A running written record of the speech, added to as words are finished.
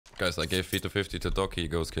Guys, I gave V250 to Doc, he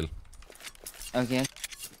goes kill. Okay.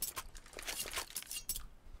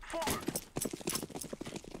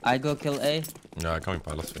 I go kill A. Yeah, coming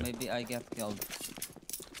palace. Maybe I get killed.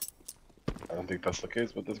 I don't think that's the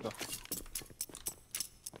case, but let's go.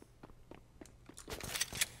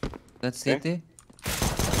 That's city.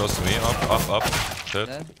 Close to me, up. Shit.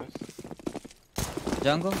 Dead.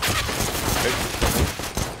 Jungle. Okay.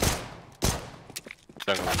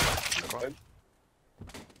 Jungle.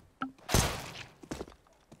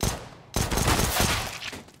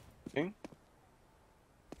 King.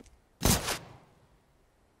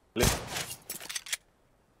 Lift.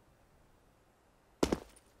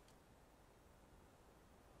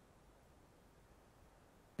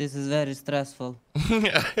 This is very stressful.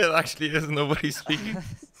 Yeah, it actually is. Nobody's speaking.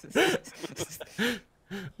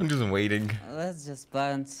 I'm just waiting. Let's just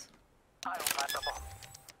bounce.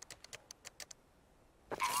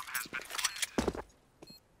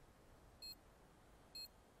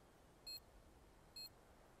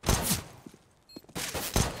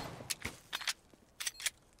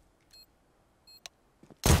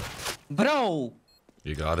 Bro!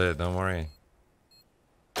 You got it, don't worry.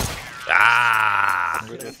 Ah!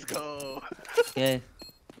 Let's go. Okay.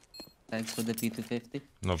 Thanks for the P250.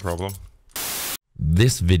 No problem.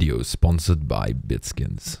 This video is sponsored by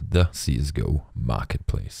Bitskins, the CSGO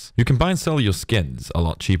marketplace. You can buy and sell your skins a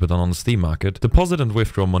lot cheaper than on the Steam market, deposit and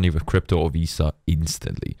withdraw money with crypto or Visa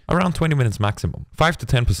instantly. Around 20 minutes maximum. 5 to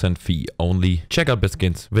 10% fee only. Check out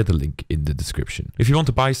Bitskins with a link in the description. If you want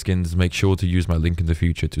to buy skins, make sure to use my link in the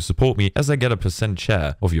future to support me as I get a %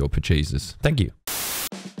 share of your purchases. Thank you.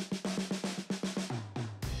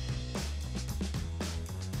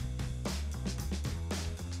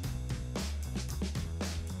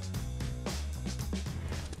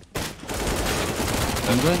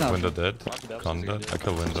 I'm going up. Window dead. Con dead. I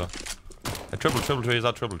kill window. I triple trees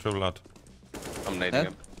out, triple out. I'm nading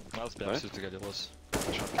him. Mouse Nice. together was.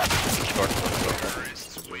 Short.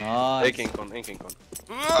 Nice. King con.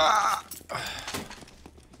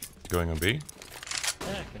 Going on B.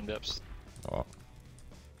 Yeah, in depths. Oh.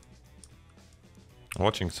 I'm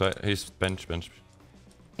watching side. He's bench.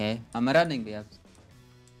 Okay, I'm running the apps.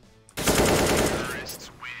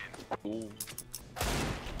 Ooh.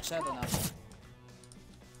 Shadow now.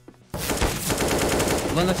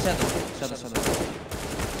 One of shadow.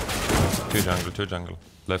 Two jungle.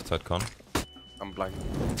 Left side con. I'm blind.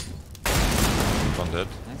 Con dead.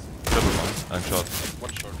 Nice. Triple one. I'm shot.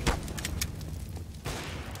 One short.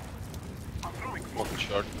 Smoking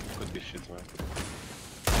short. Could be shit, man.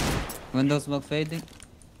 Window smoke fading.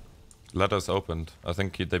 Ladder's opened. I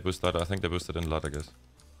think they boosted ladder. I think they boosted in ladder, guys.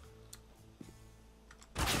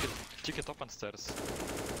 Ticket up on stairs.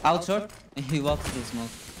 Out short. He walked through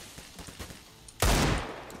smoke.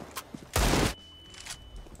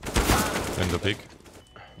 Window peek.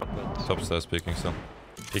 Top stairs peeking still.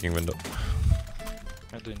 Peeking window.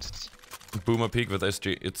 I do instance. Boomer peek with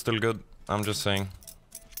SG. It's still good. I'm just saying.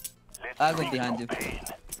 I'll go behind you.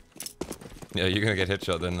 Yeah, you're gonna get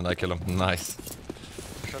headshot then and I kill him. Nice.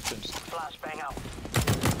 Shot inst.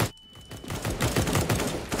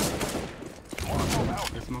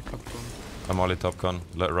 I'm only top con.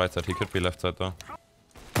 Right side. He could be left side though.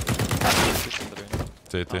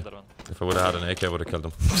 CT. Another one. If I would have had an AK, I would have killed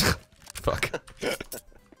him. Fuck.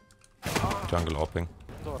 Jungle hopping.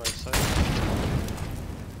 Door right side.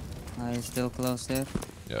 He's still close there.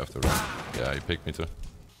 Yeah, I have to run. Yeah, he picked me too.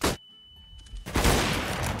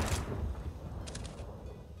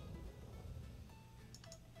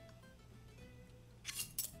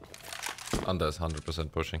 Under is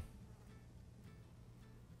 100% pushing.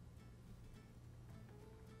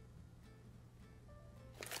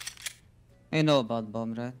 You know about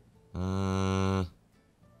bomb, right?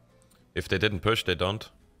 If they didn't push, they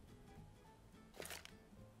don't.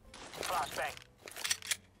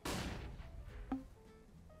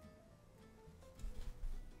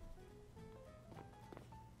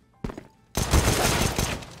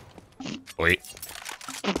 Wait.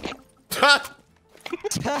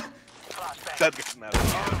 That gets mad.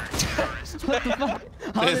 What the fuck?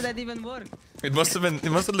 How did that even work? It must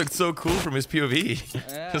have looked so cool from his POV.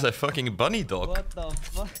 Yeah. Because I fucking bunny dog. What the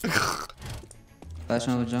fuck? Flash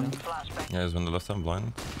over jungle. Yeah, he's on the left hand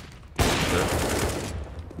blind. There.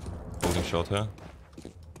 Holding shot here.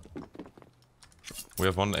 We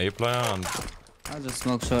have one A player and I'll just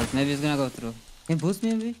smoke short. Maybe he's gonna go through. Can you boost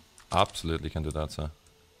me maybe? absolutely can do that, sir.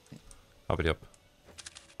 Hurry up.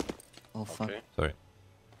 Oh fuck. Okay. Sorry.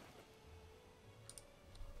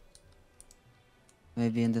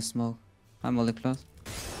 Maybe in the smoke. I'm only close.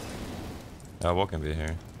 Yeah, walk can be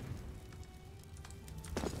here.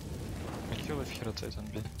 Thank kill if he rotates on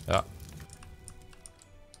B. Yeah.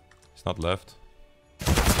 He's not left.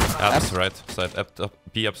 Apps right side. Up,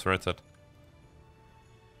 B ups right side.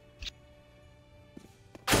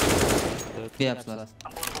 B ups last.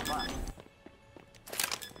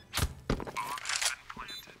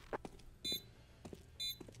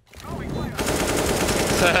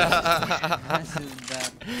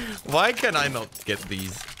 Why can I not get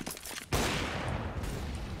these?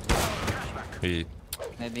 He.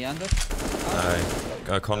 Maybe under?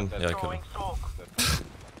 I con. Yeah, I can.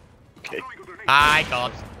 Okay. I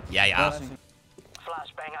got. Yeah. Flashing.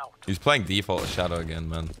 He's playing default Shadow again,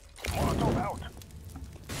 man.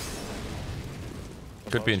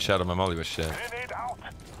 Could be in Shadow. My molly was shit.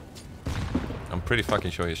 I'm pretty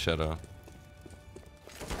fucking sure he's Shadow.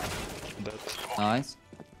 Dead. Nice.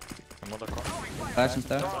 Another con. Flashing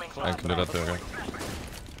stairs. I can do that too, okay.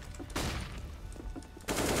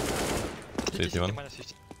 CT, CT one. minus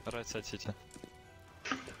 50. Right side CT.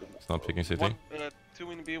 It's not picking CT. One,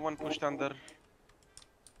 2 in B, 1 pushed under.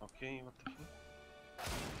 Okay, what the fuck?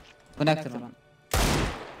 Connector one.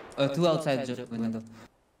 2 outside window.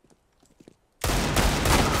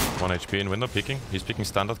 1 HP in window, peeking. He's peeking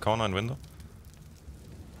standard corner in window.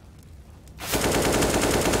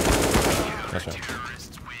 That's right.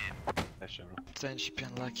 Nice shot, bro. 10 HP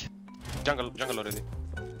unlucky. Jungle already.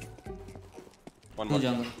 One Two more.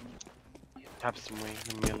 jungle. Taps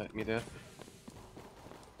me there.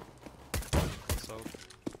 So.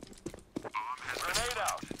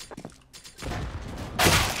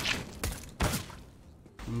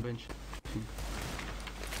 On bench.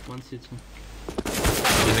 One city.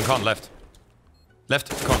 He's in con, left. Left,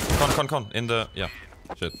 con. In the. Yeah.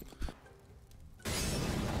 Shit.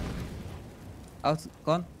 Out,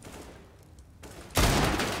 gone.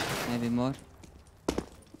 Maybe more.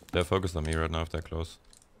 They're focused on me right now if they're close.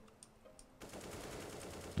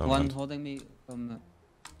 No One mind. holding me from.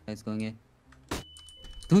 It's going in.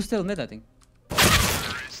 2 still mid, I think.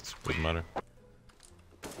 Doesn't matter.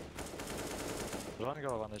 One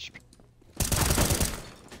go, 1 HP.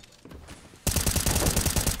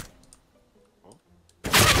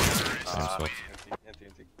 Same spot.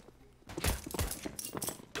 Anti.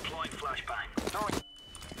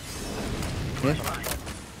 Here.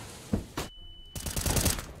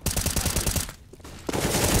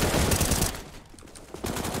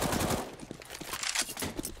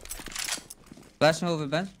 Flashing over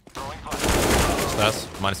bench. Stairs,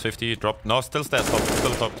 minus 50, drop. No, still stairs, top.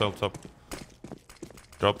 Still top.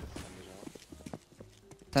 Drop.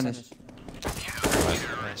 Tennis.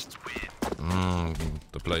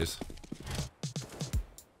 The place.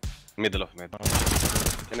 Middle of mid.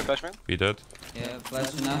 Can you flash, man? Be dead. Yeah,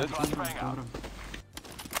 flashing now.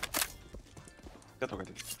 Get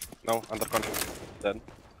okay. No, under control. Dead.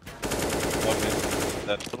 One mid.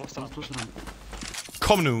 Dead. Push ramp.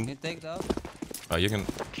 Come Can nu! you take that? Oh, you can.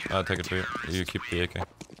 I'll take it for you. You keep the AK.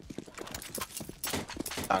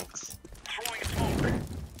 Thanks.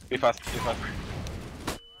 Be fast.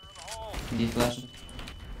 D flashing.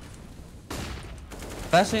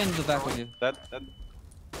 Flashing in the back of you. Dead. I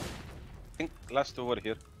think last 2 were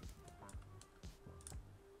here.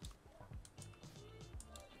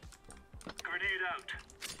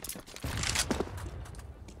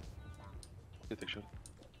 You take shot.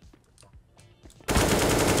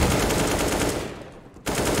 I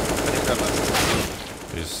think they're last.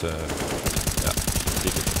 He's, yeah.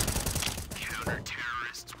 Keep it.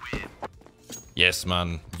 Yes,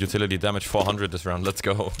 man. Utility damage 400 this round. Let's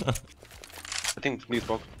go. I think please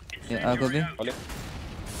smoke. Yeah, I'll go B. Ollie.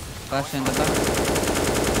 Flash in the back.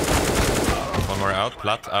 One more out.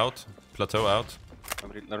 Plat out. Plateau out.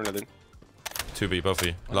 I'm really in. 2B, both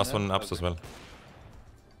B. Last one ups as well.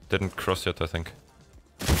 Didn't cross yet, I think.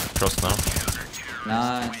 Crossed now.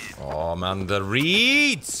 Nice. Oh man, the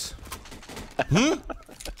reads!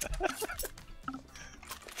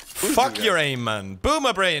 Fuck your aim, man.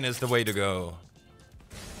 Boomer brain is the way to go.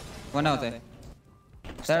 One out there.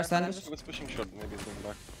 Stairs sandwich. He was pushing short, maybe he's going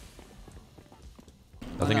back.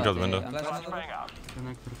 I think he dropped the window. I'm flashing over.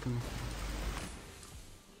 Connector.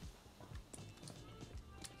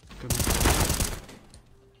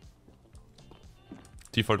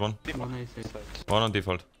 Default one. One AC. One on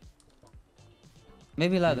default.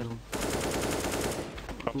 Maybe ladder.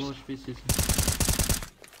 Flash B city.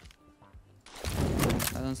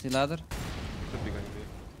 I don't see ladder. Could be going to be.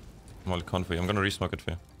 I'm all con for you. I'm gonna resmoke it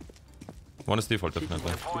for you. One is default,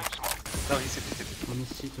 definitely. No, he's city. One is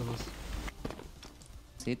city was.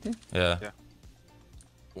 City? Yeah. Yeah.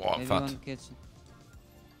 Wow, Maybe fat. one kitchen.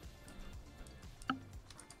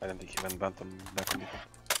 I don't think he went back on default.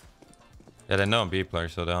 Yeah, they know I'm B player,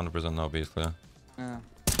 so they 100% know B is clear. Yeah.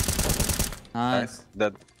 Nice.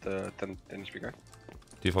 Dead, 10 HP guy.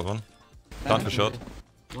 Default one. Down for shot.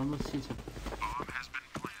 One was city.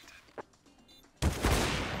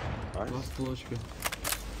 Nice. Last low HP.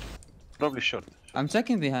 Probably short. I'm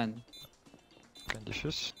checking behind. Can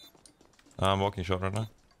diffuse. I'm walking short right now.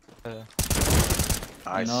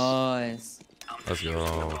 Nice. Nice. Let's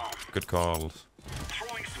go. Good calls.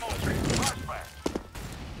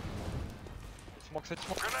 Smoke, set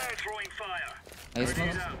smoke. I smoked.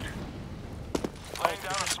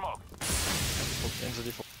 In the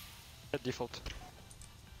default. At default.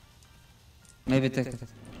 Maybe take it.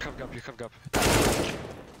 Have gap, you have gap.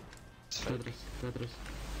 It's fake. Tetris.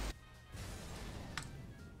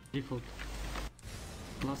 Default.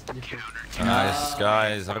 Last default. Nice,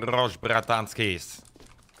 guys. Roż Bratanskis.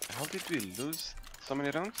 How did we lose so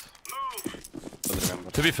many rounds? Don't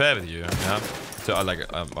remember. To be fair with you, yeah. So I like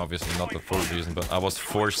obviously not the full reason, but I was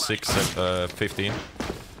 4-6, 15.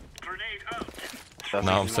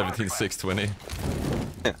 Now I'm 17-6, 20.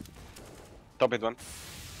 Top it one.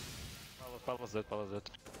 Pal was dead, pal was dead.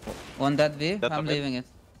 One dead B. Dead I'm top leaving it.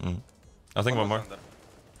 I think one more. Under.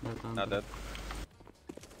 That Not dead.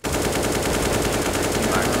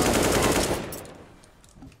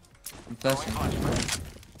 I'm flashing.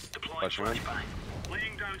 Flashing one.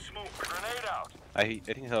 I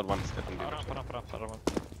think he had one step on the Ramp.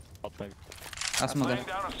 Out maybe. I smoke it.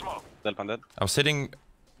 Delpan dead. I'm sitting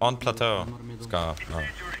on plateau. More middle. Ska. No.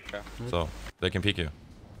 So they can peek you.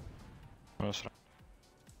 Minus ramp.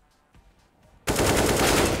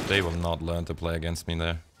 They will not learn to play against me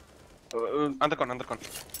there. Undercon.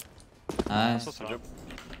 Nice. Also ramp.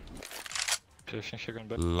 You think you're going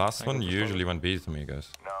back? Last I one got the usually went B to me, guys.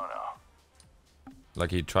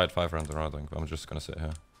 Like he tried 5 rounds in a row, I think. I'm just gonna sit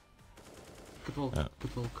here. Good walk. Yeah.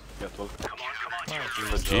 Good walk. Yeah, 12.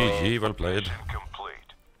 GG, well played.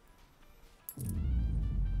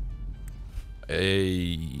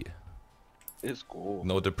 Hey, It's cool.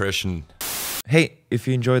 no depression. Hey, if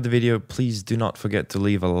you enjoyed the video, please do not forget to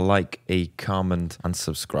leave a like, a comment, and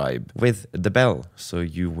subscribe with the bell so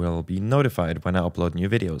you will be notified when I upload new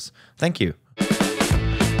videos. Thank you.